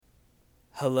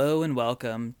Hello and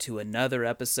welcome to another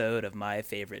episode of My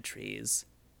Favorite Trees.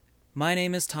 My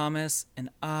name is Thomas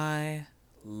and I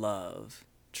love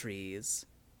trees.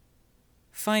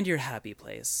 Find your happy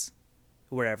place,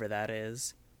 wherever that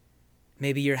is.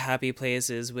 Maybe your happy place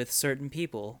is with certain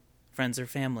people, friends or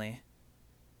family.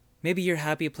 Maybe your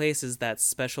happy place is that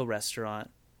special restaurant,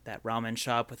 that ramen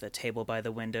shop with a table by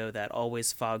the window that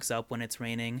always fogs up when it's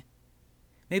raining.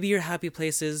 Maybe your happy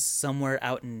place is somewhere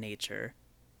out in nature.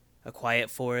 A quiet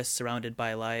forest surrounded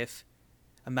by life,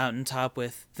 a mountaintop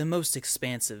with the most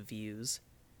expansive views.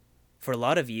 For a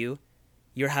lot of you,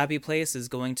 your happy place is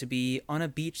going to be on a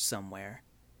beach somewhere.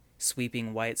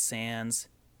 Sweeping white sands,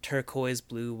 turquoise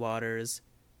blue waters,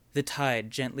 the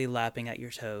tide gently lapping at your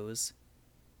toes.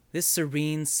 This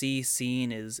serene sea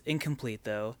scene is incomplete,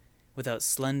 though, without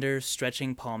slender,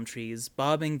 stretching palm trees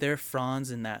bobbing their fronds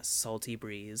in that salty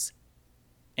breeze.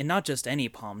 And not just any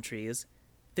palm trees.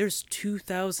 There's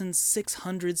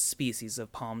 2,600 species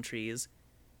of palm trees,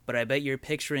 but I bet you're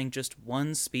picturing just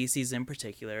one species in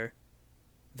particular,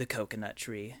 the coconut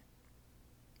tree.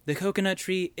 The coconut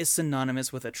tree is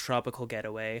synonymous with a tropical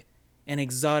getaway, an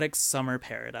exotic summer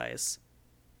paradise.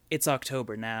 It's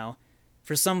October now.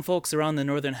 For some folks around the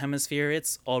northern hemisphere,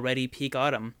 it's already peak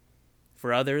autumn.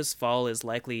 For others, fall is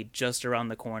likely just around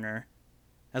the corner.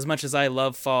 As much as I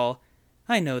love fall,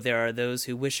 I know there are those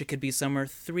who wish it could be summer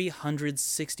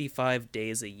 365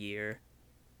 days a year.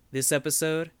 This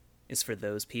episode is for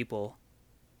those people.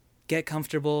 Get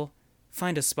comfortable,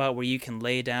 find a spot where you can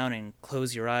lay down and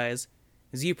close your eyes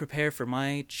as you prepare for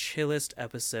my chillest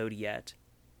episode yet.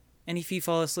 And if you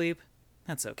fall asleep,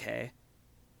 that's okay.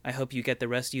 I hope you get the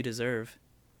rest you deserve.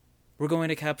 We're going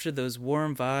to capture those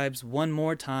warm vibes one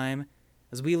more time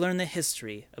as we learn the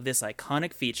history of this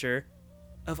iconic feature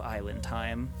of Island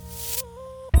Time.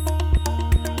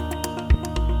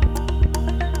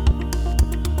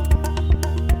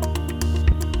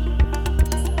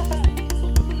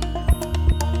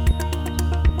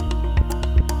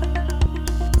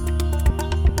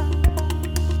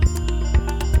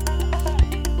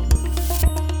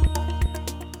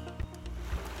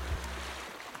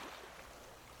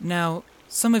 Now,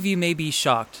 some of you may be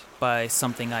shocked by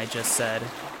something I just said.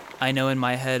 I know in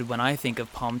my head when I think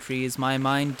of palm trees, my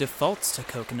mind defaults to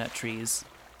coconut trees.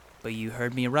 But you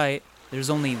heard me right, there's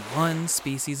only one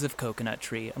species of coconut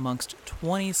tree amongst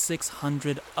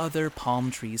 2,600 other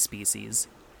palm tree species.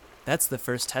 That's the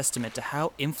first testament to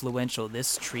how influential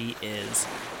this tree is.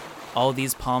 All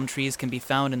these palm trees can be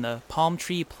found in the palm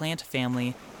tree plant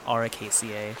family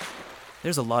Ericaceae.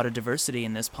 There's a lot of diversity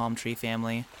in this palm tree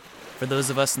family. For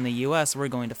those of us in the US, we're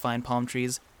going to find palm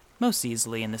trees most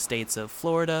easily in the states of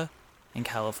Florida and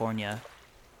California.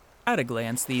 At a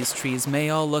glance, these trees may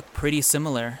all look pretty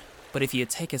similar, but if you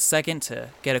take a second to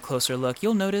get a closer look,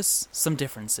 you'll notice some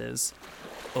differences.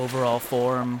 Overall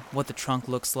form, what the trunk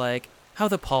looks like, how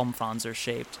the palm fronds are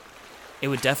shaped. It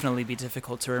would definitely be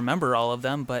difficult to remember all of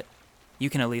them, but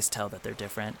you can at least tell that they're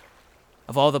different.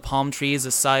 Of all the palm trees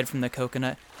aside from the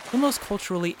coconut, the most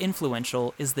culturally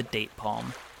influential is the date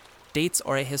palm. Dates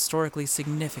are a historically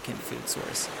significant food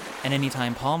source, and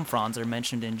anytime palm fronds are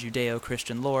mentioned in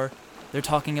Judeo-Christian lore, they're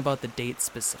talking about the date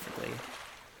specifically.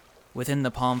 Within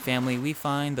the palm family, we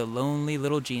find the lonely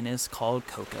little genus called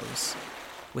Cocos.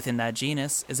 Within that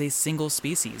genus is a single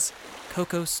species,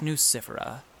 Cocos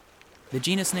nucifera. The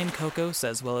genus name Cocos,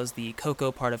 as well as the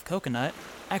cocoa part of coconut,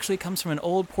 actually comes from an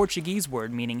old Portuguese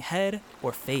word meaning head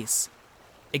or face.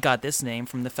 It got this name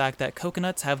from the fact that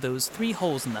coconuts have those 3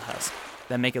 holes in the husk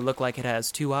that make it look like it has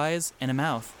 2 eyes and a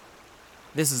mouth.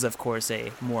 This is, of course,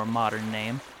 a more modern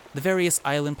name. The various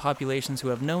island populations who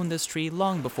have known this tree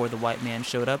long before the white man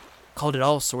showed up called it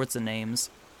all sorts of names.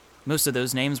 Most of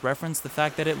those names reference the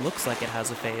fact that it looks like it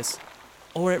has a face,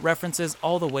 or it references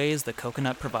all the ways the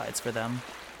coconut provides for them.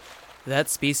 That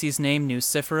species name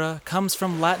Nucifera comes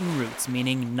from Latin roots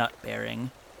meaning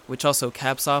nut-bearing, which also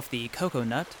caps off the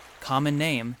coconut, common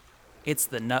name. It's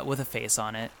the nut with a face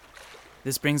on it.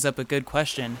 This brings up a good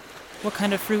question. What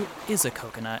kind of fruit is a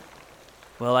coconut?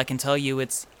 Well, I can tell you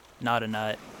it's not a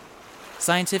nut.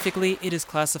 Scientifically, it is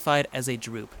classified as a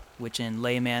drupe, which in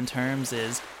layman terms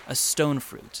is a stone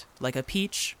fruit, like a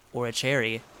peach or a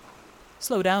cherry.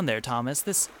 Slow down there, Thomas.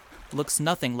 This looks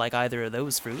nothing like either of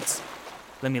those fruits.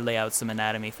 Let me lay out some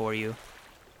anatomy for you.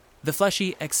 The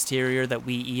fleshy exterior that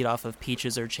we eat off of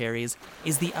peaches or cherries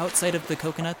is the outside of the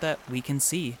coconut that we can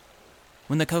see.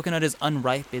 When the coconut is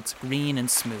unripe, it's green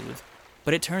and smooth,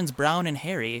 but it turns brown and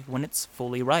hairy when it's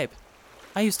fully ripe.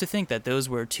 I used to think that those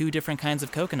were 2 different kinds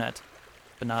of coconut,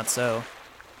 but not so.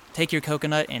 Take your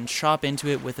coconut and chop into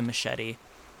it with a machete.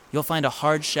 You'll find a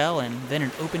hard shell and then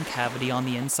an open cavity on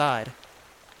the inside.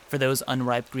 For those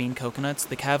unripe green coconuts,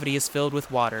 the cavity is filled with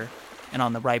water, and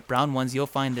on the ripe brown ones you'll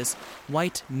find this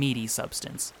white, meaty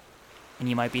substance. And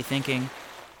you might be thinking,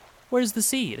 where's the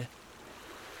seed?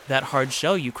 That hard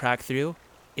shell you crack through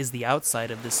is the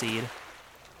outside of the seed.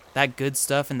 That good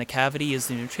stuff in the cavity is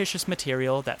the nutritious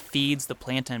material that feeds the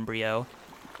plant embryo,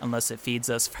 unless it feeds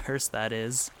us first, that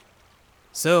is.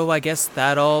 So I guess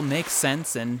that all makes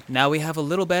sense, and now we have a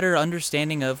little better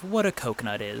understanding of what a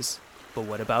coconut is. But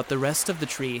what about the rest of the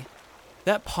tree?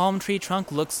 That palm tree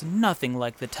trunk looks nothing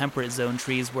like the temperate zone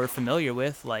trees we're familiar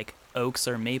with, like oaks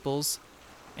or maples.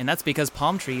 And that's because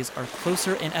palm trees are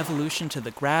closer in evolution to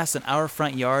the grass in our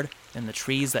front yard than the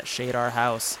trees that shade our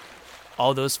house.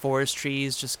 All those forest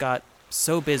trees just got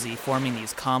so busy forming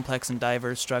these complex and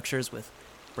diverse structures with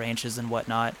branches and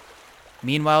whatnot.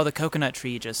 Meanwhile, the coconut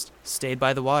tree just stayed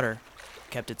by the water,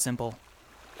 kept it simple.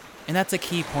 And that's a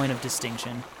key point of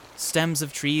distinction. Stems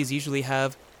of trees usually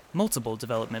have multiple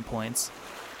development points,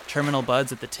 terminal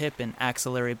buds at the tip and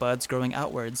axillary buds growing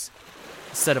outwards.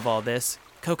 Instead of all this,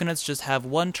 coconuts just have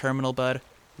one terminal bud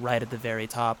right at the very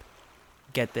top.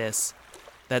 Get this,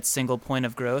 that single point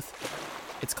of growth,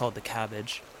 it's called the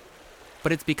cabbage.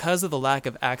 But it's because of the lack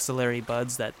of axillary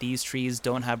buds that these trees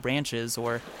don't have branches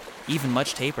or even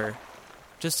much taper.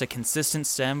 Just a consistent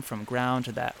stem from ground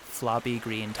to that floppy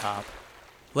green top.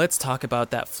 Let's talk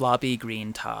about that floppy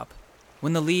green top.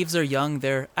 When the leaves are young,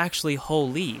 they're actually whole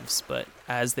leaves, but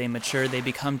as they mature, they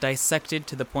become dissected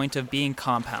to the point of being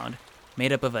compound,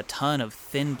 made up of a ton of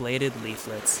thin-bladed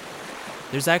leaflets.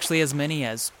 There's actually as many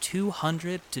as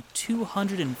 200 to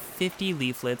 250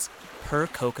 leaflets per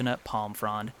coconut palm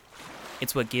frond.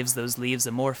 It's what gives those leaves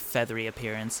a more feathery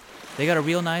appearance. They got a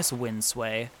real nice wind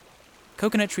sway.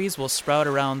 Coconut trees will sprout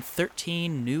around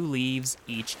 13 new leaves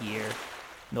each year.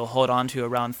 They'll hold on to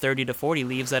around 30 to 40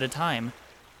 leaves at a time,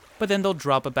 but then they'll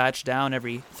drop a batch down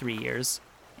every 3 years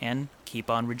and keep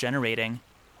on regenerating.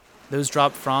 Those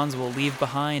dropped fronds will leave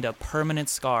behind a permanent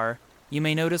scar. You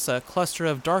may notice a cluster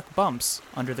of dark bumps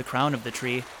under the crown of the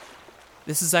tree.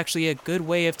 This is actually a good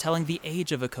way of telling the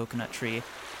age of a coconut tree,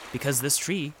 because this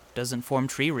tree doesn't form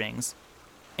tree rings.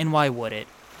 And why would it?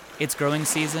 Its growing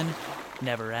season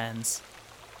never ends.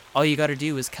 All you gotta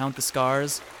do is count the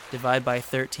scars, divide by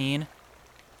 13,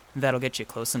 that'll get you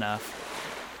close enough.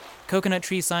 Coconut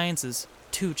tree science is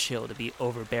too chill to be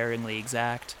overbearingly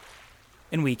exact.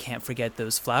 And we can't forget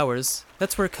those flowers.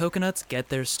 That's where coconuts get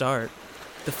their start.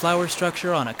 The flower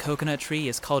structure on a coconut tree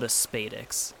is called a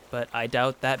spadix, but I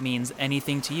doubt that means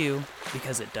anything to you,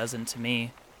 because it doesn't to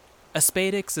me. A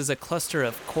spadix is a cluster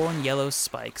of corn-yellow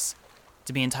spikes.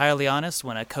 To be entirely honest,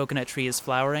 when a coconut tree is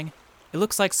flowering, it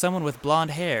looks like someone with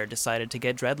blonde hair decided to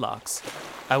get dreadlocks.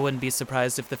 I wouldn't be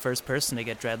surprised if the first person to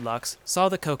get dreadlocks saw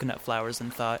the coconut flowers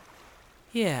and thought,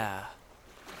 yeah.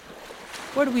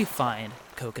 Where do we find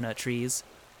coconut trees?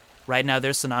 Right now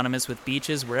they're synonymous with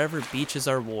beaches wherever beaches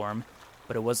are warm,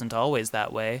 but it wasn't always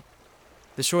that way.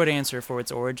 The short answer for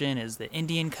its origin is the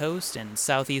Indian coast and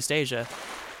Southeast Asia,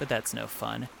 but that's no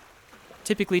fun.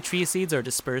 Typically tree seeds are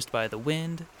dispersed by the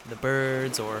wind, the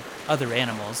birds, or other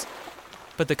animals.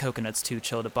 But the coconut's too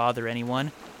chill to bother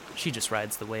anyone. She just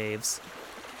rides the waves.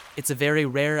 It's a very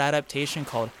rare adaptation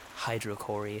called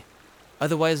hydrochory,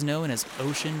 otherwise known as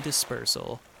ocean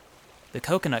dispersal. The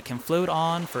coconut can float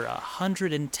on for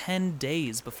 110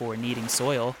 days before needing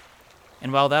soil,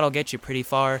 and while that'll get you pretty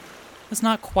far, it's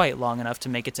not quite long enough to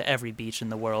make it to every beach in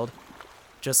the world.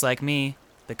 Just like me,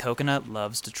 the coconut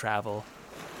loves to travel.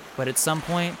 But at some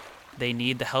point, they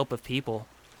need the help of people.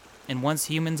 And once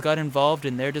humans got involved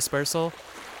in their dispersal,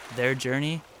 their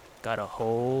journey got a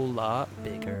whole lot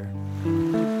bigger.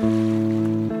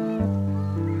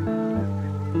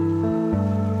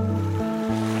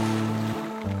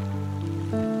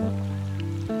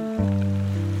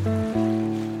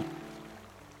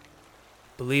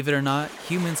 Believe it or not,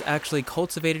 humans actually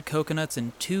cultivated coconuts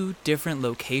in 2 different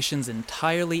locations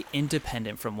entirely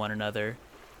independent from one another.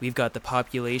 We've got the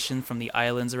population from the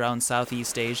islands around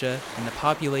Southeast Asia and the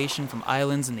population from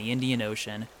islands in the Indian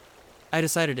Ocean. I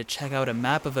decided to check out a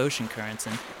map of ocean currents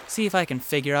and see if I can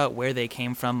figure out where they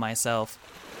came from myself.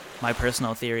 My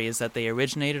personal theory is that they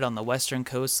originated on the western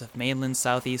coasts of mainland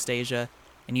Southeast Asia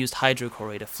and used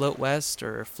hydrochory to float west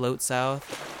or float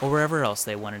south or wherever else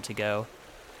they wanted to go.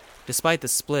 Despite the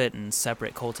split and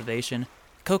separate cultivation,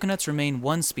 coconuts remain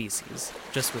one species,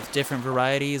 just with different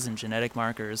varieties and genetic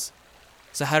markers.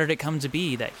 So how did it come to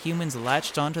be that humans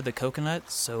latched onto the coconut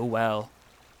so well?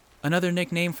 Another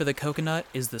nickname for the coconut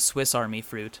is the Swiss Army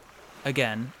fruit.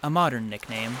 Again, a modern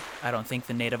nickname. I don't think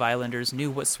the native islanders knew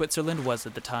what Switzerland was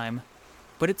at the time.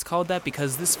 But it's called that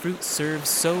because this fruit serves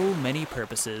so many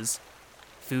purposes.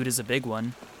 Food is a big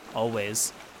one,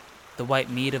 always. The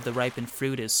white meat of the ripened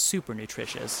fruit is super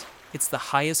nutritious. It's the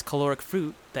highest caloric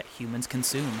fruit that humans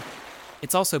consume.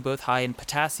 It's also both high in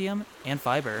potassium and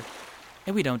fiber.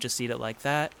 And we don't just eat it like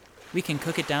that. We can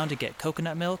cook it down to get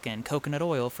coconut milk and coconut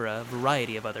oil for a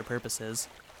variety of other purposes.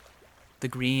 The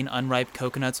green, unripe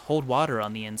coconuts hold water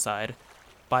on the inside.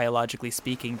 Biologically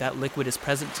speaking, that liquid is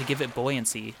present to give it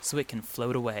buoyancy so it can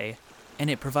float away.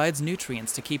 And it provides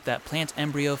nutrients to keep that plant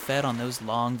embryo fed on those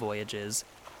long voyages.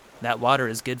 That water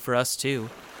is good for us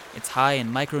too. It's high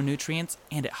in micronutrients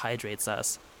and it hydrates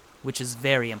us, which is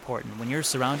very important when you're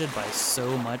surrounded by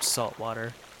so much salt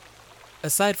water.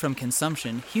 Aside from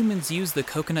consumption, humans use the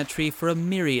coconut tree for a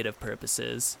myriad of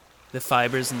purposes. The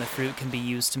fibers in the fruit can be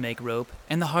used to make rope,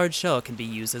 and the hard shell can be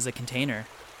used as a container.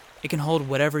 It can hold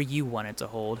whatever you want it to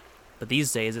hold, but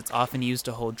these days it's often used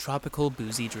to hold tropical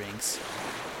boozy drinks.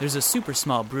 There's a super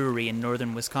small brewery in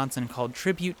northern Wisconsin called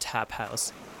Tribute Tap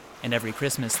House, and every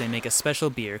Christmas they make a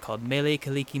special beer called Mele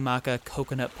Kalikimaka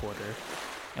Coconut Porter.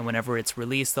 And whenever it's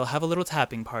released, they'll have a little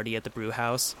tapping party at the brew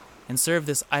house and serve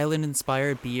this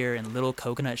island-inspired beer in little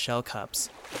coconut shell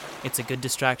cups. It's a good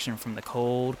distraction from the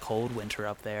cold, cold winter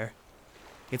up there.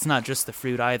 It's not just the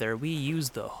fruit either, we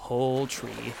use the whole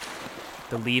tree.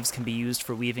 The leaves can be used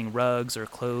for weaving rugs or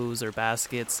clothes or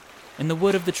baskets, and the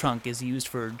wood of the trunk is used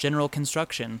for general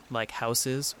construction, like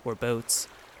houses or boats.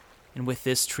 And with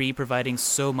this tree providing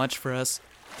so much for us,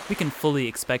 we can fully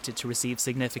expect it to receive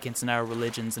significance in our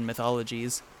religions and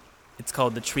mythologies. It's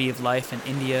called the Tree of Life in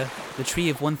India, the Tree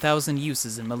of 1,000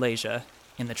 Uses in Malaysia,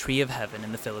 and the Tree of Heaven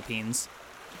in the Philippines.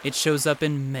 It shows up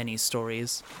in many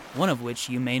stories, one of which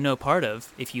you may know part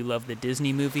of if you love the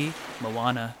Disney movie,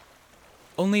 Moana.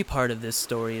 Only part of this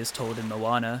story is told in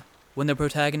Moana. When the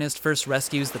protagonist first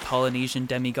rescues the Polynesian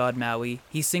demigod Maui,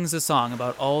 he sings a song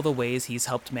about all the ways he's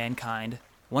helped mankind,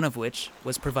 one of which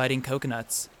was providing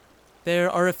coconuts.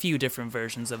 There are a few different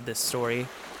versions of this story,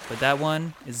 but that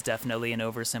one is definitely an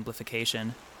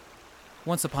oversimplification.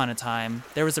 Once upon a time,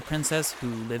 there was a princess who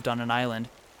lived on an island.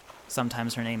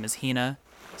 Sometimes her name is Hina,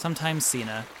 sometimes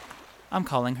Sina. I'm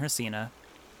calling her Sina.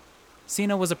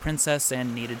 Sina was a princess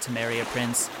and needed to marry a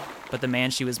prince, but the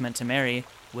man she was meant to marry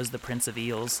was the Prince of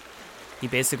Eels. He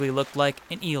basically looked like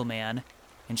an eel man,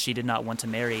 and she did not want to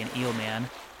marry an eel man.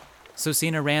 So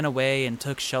Sina ran away and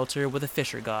took shelter with a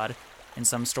fisher god. In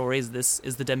some stories, this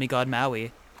is the demigod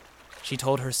Maui. She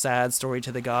told her sad story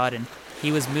to the god, and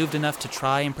he was moved enough to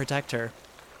try and protect her.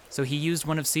 So he used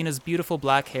one of Sina's beautiful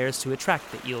black hairs to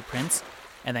attract the eel prince,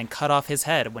 and then cut off his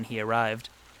head when he arrived.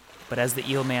 But as the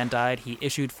eel man died, he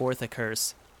issued forth a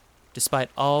curse. Despite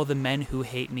all the men who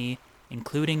hate me,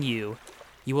 including you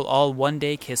will all one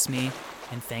day kiss me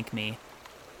and thank me.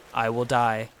 I will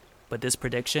die, but this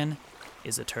prediction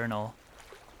is eternal.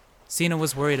 Sina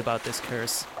was worried about this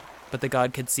curse, but the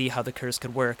god could see how the curse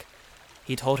could work.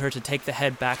 He told her to take the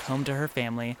head back home to her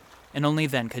family, and only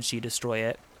then could she destroy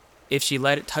it. If she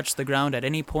let it touch the ground at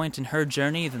any point in her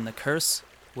journey, then the curse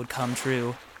would come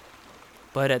true.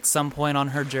 But at some point on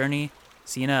her journey,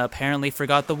 Sina apparently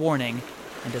forgot the warning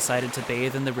and decided to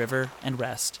bathe in the river and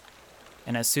rest.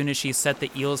 And as soon as she set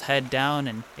the eel's head down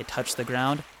and it touched the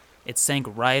ground, it sank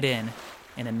right in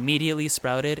and immediately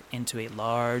sprouted into a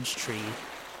large tree.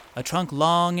 A trunk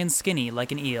long and skinny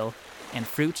like an eel, and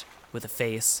fruit with a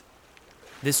face.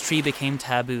 This tree became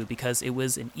taboo because it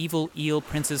was an evil eel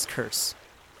prince's curse.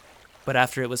 But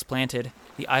after it was planted,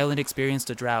 the island experienced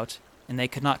a drought, and they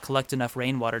could not collect enough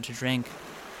rainwater to drink,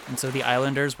 and so the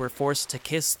islanders were forced to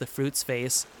kiss the fruit's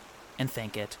face and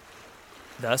thank it.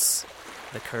 Thus,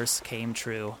 the curse came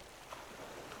true.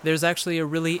 There's actually a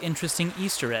really interesting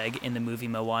Easter egg in the movie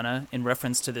Moana in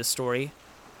reference to this story.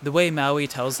 The way Maui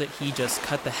tells it, he just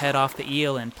cut the head off the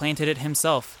eel and planted it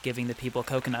himself, giving the people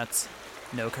coconuts.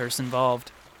 No curse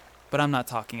involved. But I'm not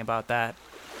talking about that.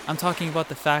 I'm talking about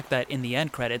the fact that in the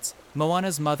end credits,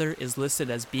 Moana's mother is listed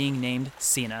as being named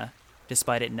Sina,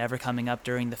 despite it never coming up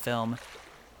during the film.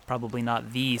 Probably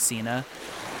not the Sina,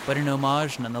 but an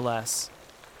homage nonetheless.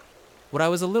 What I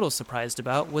was a little surprised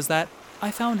about was that I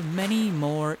found many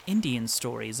more Indian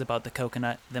stories about the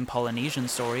coconut than Polynesian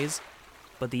stories,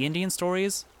 but the Indian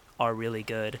stories are really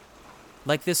good.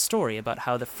 Like this story about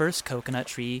how the first coconut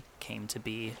tree came to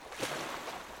be.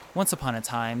 Once upon a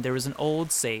time, there was an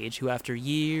old sage who, after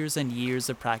years and years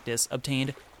of practice,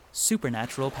 obtained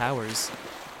supernatural powers.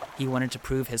 He wanted to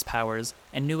prove his powers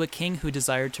and knew a king who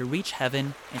desired to reach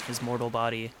heaven in his mortal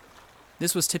body.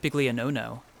 This was typically a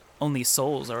no-no. Only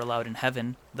souls are allowed in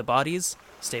heaven, the bodies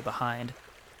stay behind.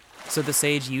 So the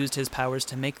sage used his powers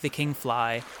to make the king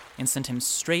fly and sent him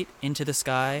straight into the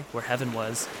sky where heaven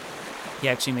was. He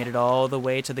actually made it all the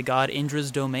way to the god Indra's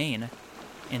domain.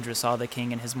 Indra saw the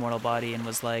king in his mortal body and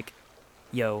was like,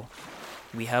 "Yo,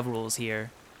 we have rules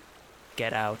here.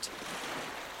 Get out."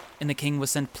 And the king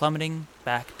was sent plummeting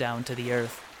back down to the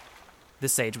earth. The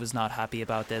sage was not happy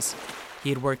about this. He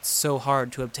had worked so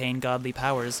hard to obtain godly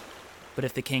powers, but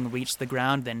if the king reached the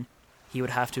ground, then he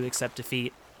would have to accept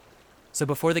defeat. So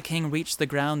before the king reached the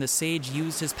ground, the sage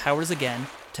used his powers again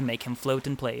to make him float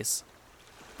in place.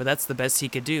 But that's the best he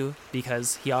could do,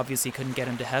 because he obviously couldn't get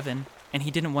him to heaven, and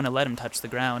he didn't want to let him touch the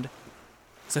ground.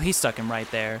 So he stuck him right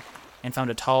there, and found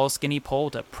a tall, skinny pole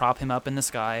to prop him up in the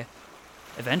sky.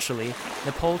 Eventually,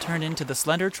 the pole turned into the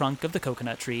slender trunk of the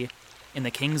coconut tree, and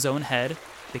the king's own head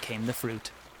became the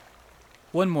fruit.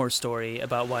 One more story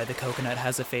about why the coconut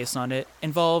has a face on it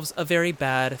involves a very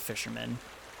bad fisherman.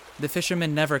 The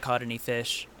fisherman never caught any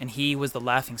fish, and he was the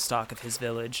laughingstock of his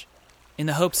village. In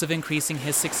the hopes of increasing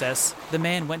his success, the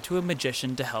man went to a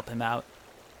magician to help him out.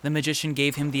 The magician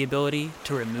gave him the ability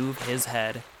to remove his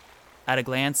head. At a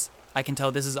glance, I can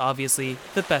tell this is obviously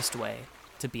the best way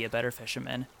to be a better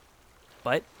fisherman.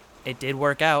 But it did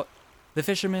work out. The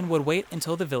fisherman would wait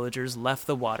until the villagers left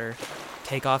the water,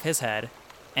 take off his head,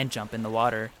 and jump in the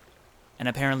water. And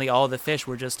apparently all the fish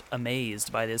were just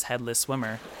amazed by this headless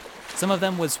swimmer. Some of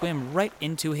them would swim right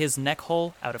into his neck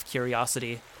hole out of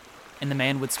curiosity, and the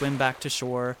man would swim back to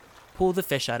shore, pull the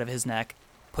fish out of his neck,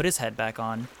 put his head back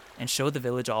on, and show the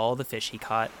village all the fish he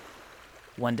caught.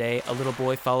 One day, a little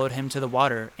boy followed him to the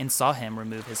water and saw him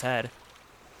remove his head.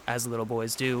 As little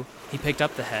boys do, he picked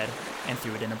up the head and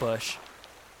threw it in a bush.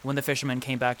 When the fisherman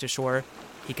came back to shore,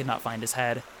 he could not find his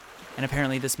head, and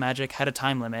apparently this magic had a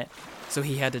time limit, so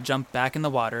he had to jump back in the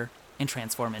water and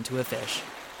transform into a fish.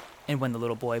 And when the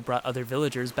little boy brought other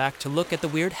villagers back to look at the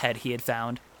weird head he had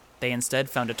found, they instead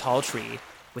found a tall tree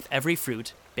with every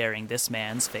fruit bearing this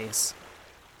man's face.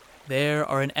 There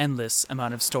are an endless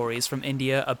amount of stories from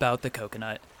India about the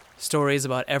coconut. Stories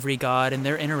about every god and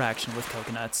their interaction with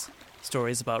coconuts.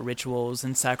 Stories about rituals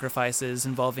and sacrifices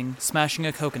involving smashing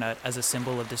a coconut as a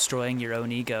symbol of destroying your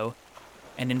own ego.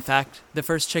 And in fact, the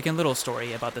first Chicken Little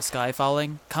story about the sky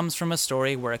falling comes from a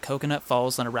story where a coconut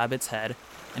falls on a rabbit's head,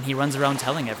 and he runs around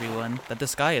telling everyone that the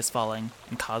sky is falling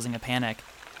and causing a panic.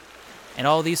 And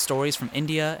all these stories from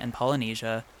India and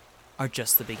Polynesia are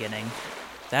just the beginning.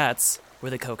 That's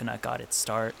where the coconut got its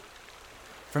start.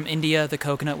 From India, the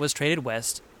coconut was traded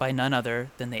west by none other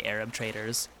than the Arab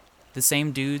traders, the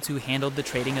same dudes who handled the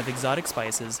trading of exotic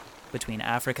spices between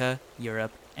Africa,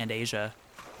 Europe, and Asia.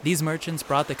 These merchants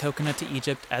brought the coconut to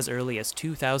Egypt as early as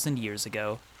 2,000 years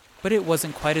ago, but it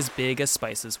wasn't quite as big as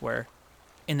spices were.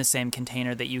 In the same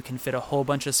container that you can fit a whole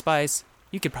bunch of spice,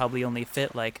 you could probably only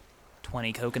fit like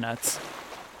 20 coconuts.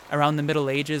 Around the Middle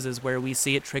Ages is where we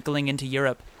see it trickling into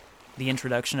Europe. The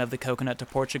introduction of the coconut to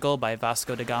Portugal by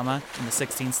Vasco da Gama in the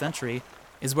 16th century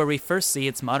is where we first see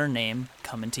its modern name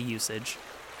come into usage.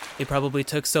 It probably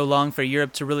took so long for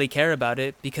Europe to really care about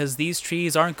it because these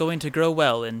trees aren't going to grow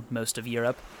well in most of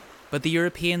Europe, but the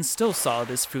Europeans still saw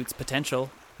this fruit's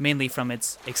potential, mainly from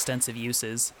its extensive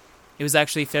uses. It was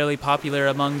actually fairly popular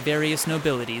among various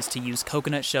nobilities to use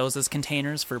coconut shells as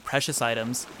containers for precious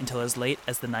items until as late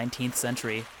as the 19th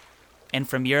century. And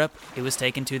from Europe, it was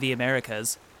taken to the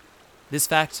Americas. This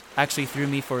fact actually threw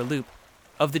me for a loop.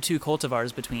 Of the two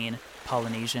cultivars between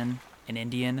Polynesian and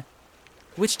Indian,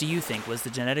 which do you think was the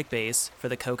genetic base for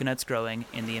the coconuts growing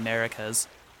in the Americas?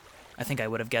 I think I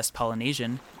would have guessed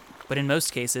Polynesian, but in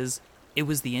most cases, it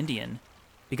was the Indian,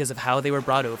 because of how they were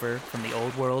brought over from the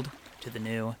old world to the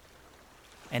new.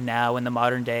 And now, in the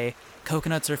modern day,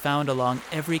 coconuts are found along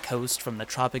every coast from the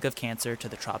Tropic of Cancer to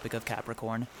the Tropic of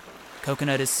Capricorn.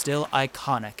 Coconut is still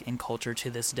iconic in culture to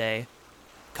this day.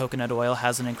 Coconut oil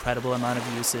has an incredible amount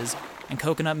of uses, and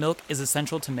coconut milk is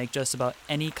essential to make just about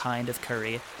any kind of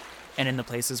curry. And in the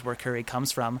places where curry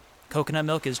comes from, coconut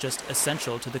milk is just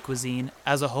essential to the cuisine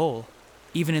as a whole.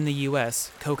 Even in the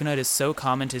US, coconut is so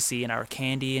common to see in our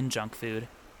candy and junk food.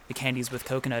 The candies with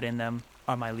coconut in them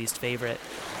are my least favorite,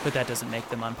 but that doesn't make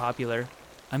them unpopular.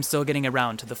 I'm still getting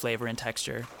around to the flavor and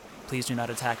texture. Please do not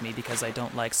attack me because I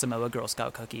don't like Samoa Girl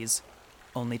Scout cookies.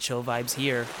 Only chill vibes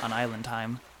here on Island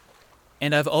Time.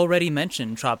 And I've already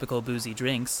mentioned tropical boozy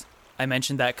drinks. I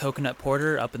mentioned that coconut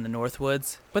porter up in the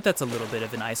Northwoods, but that's a little bit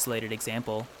of an isolated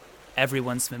example.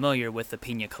 Everyone's familiar with the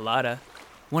Piña Colada.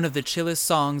 One of the chillest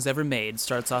songs ever made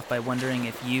starts off by wondering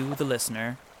if you, the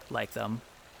listener, like them.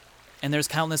 And there's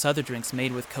countless other drinks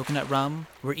made with coconut rum,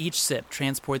 where each sip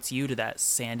transports you to that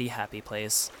sandy, happy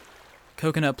place.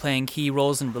 Coconut playing key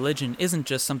roles in religion isn't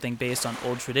just something based on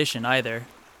old tradition either.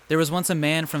 There was once a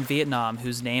man from Vietnam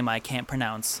whose name I can't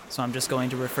pronounce, so I'm just going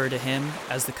to refer to him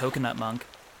as the Coconut Monk.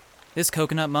 This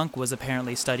coconut monk was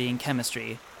apparently studying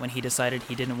chemistry when he decided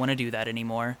he didn't want to do that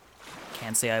anymore.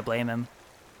 Can't say I blame him.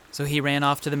 So he ran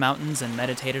off to the mountains and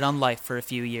meditated on life for a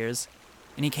few years,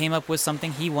 and he came up with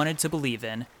something he wanted to believe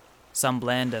in, some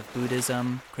blend of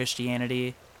Buddhism,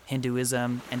 Christianity,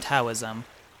 Hinduism, and Taoism,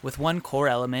 with one core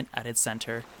element at its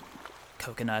center: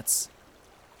 coconuts.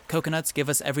 Coconuts give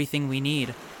us everything we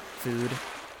need: food,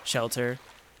 shelter,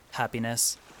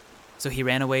 happiness. So he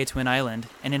ran away to an island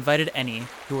and invited any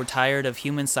who were tired of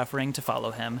human suffering to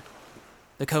follow him.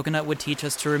 The coconut would teach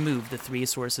us to remove the three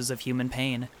sources of human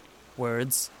pain: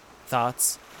 words,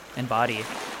 thoughts, and body.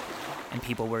 And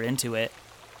people were into it.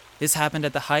 This happened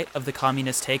at the height of the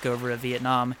communist takeover of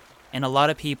Vietnam, and a lot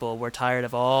of people were tired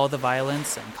of all the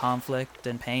violence and conflict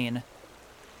and pain.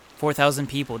 4,000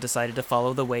 people decided to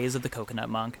follow the ways of the coconut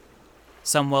monk.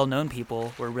 Some well-known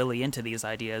people were really into these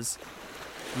ideas.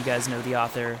 You guys know the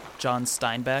author John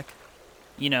Steinbeck?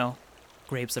 You know,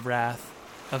 Grapes of Wrath,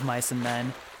 Of Mice and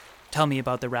Men. Tell me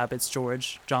about the rabbits,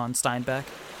 George, John Steinbeck.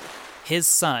 His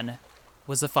son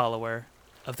was a follower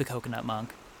of the coconut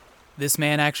monk. This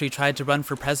man actually tried to run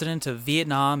for president of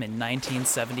Vietnam in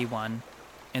 1971,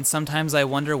 and sometimes I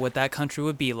wonder what that country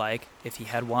would be like if he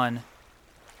had won.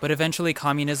 But eventually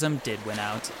communism did win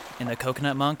out, and the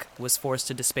coconut monk was forced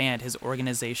to disband his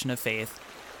organization of faith.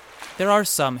 There are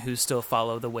some who still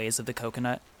follow the ways of the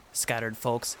coconut, scattered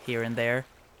folks here and there.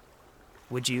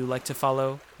 Would you like to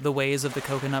follow the ways of the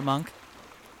coconut monk?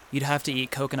 You'd have to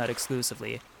eat coconut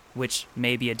exclusively, which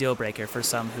may be a deal breaker for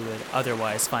some who would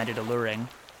otherwise find it alluring.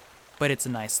 But it's a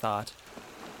nice thought.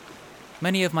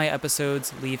 Many of my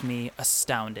episodes leave me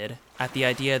astounded at the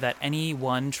idea that any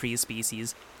one tree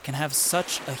species can have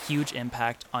such a huge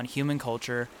impact on human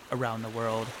culture around the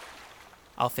world.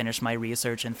 I'll finish my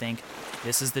research and think,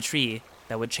 this is the tree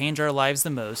that would change our lives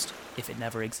the most if it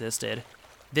never existed.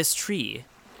 This tree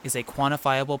is a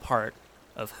quantifiable part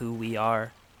of who we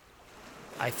are.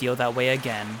 I feel that way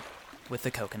again with the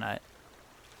coconut.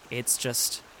 It's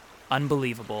just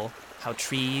unbelievable how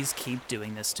trees keep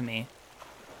doing this to me.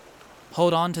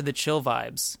 Hold on to the chill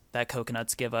vibes that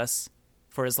coconuts give us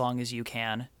for as long as you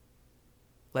can.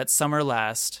 Let summer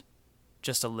last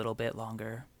just a little bit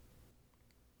longer.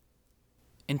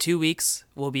 In 2 weeks,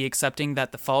 we'll be accepting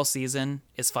that the fall season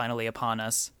is finally upon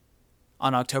us.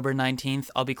 On October 19th,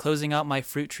 I'll be closing out my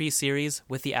fruit tree series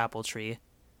with the apple tree.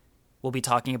 We'll be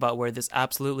talking about where this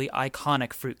absolutely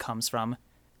iconic fruit comes from,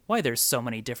 why there's so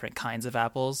many different kinds of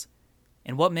apples,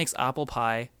 and what makes apple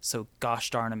pie so gosh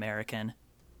darn American.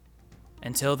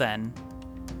 Until then,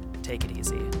 take it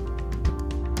easy.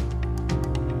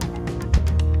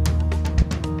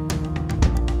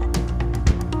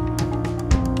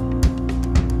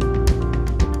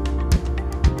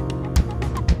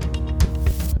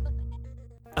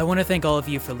 I want to thank all of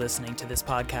you for listening to this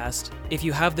podcast. If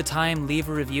you have the time, leave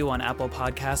a review on Apple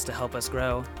Podcasts to help us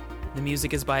grow. The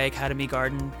music is by Academy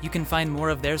Garden. You can find more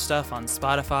of their stuff on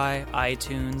Spotify,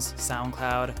 iTunes,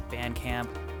 SoundCloud, Bandcamp.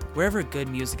 Wherever good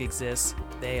music exists,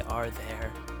 they are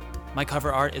there. My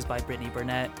cover art is by Brittany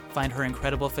Burnett. Find her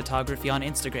incredible photography on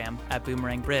Instagram at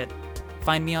BoomerangBrit.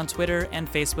 Find me on Twitter and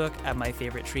Facebook at My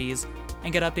Favorite Trees,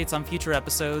 and get updates on future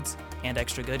episodes and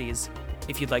extra goodies.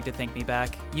 If you'd like to thank me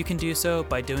back, you can do so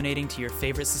by donating to your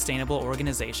favorite sustainable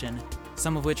organization,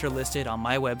 some of which are listed on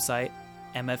my website,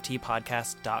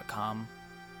 mftpodcast.com.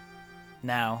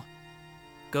 Now,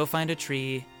 go find a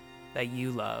tree that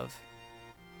you love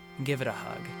and give it a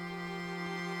hug.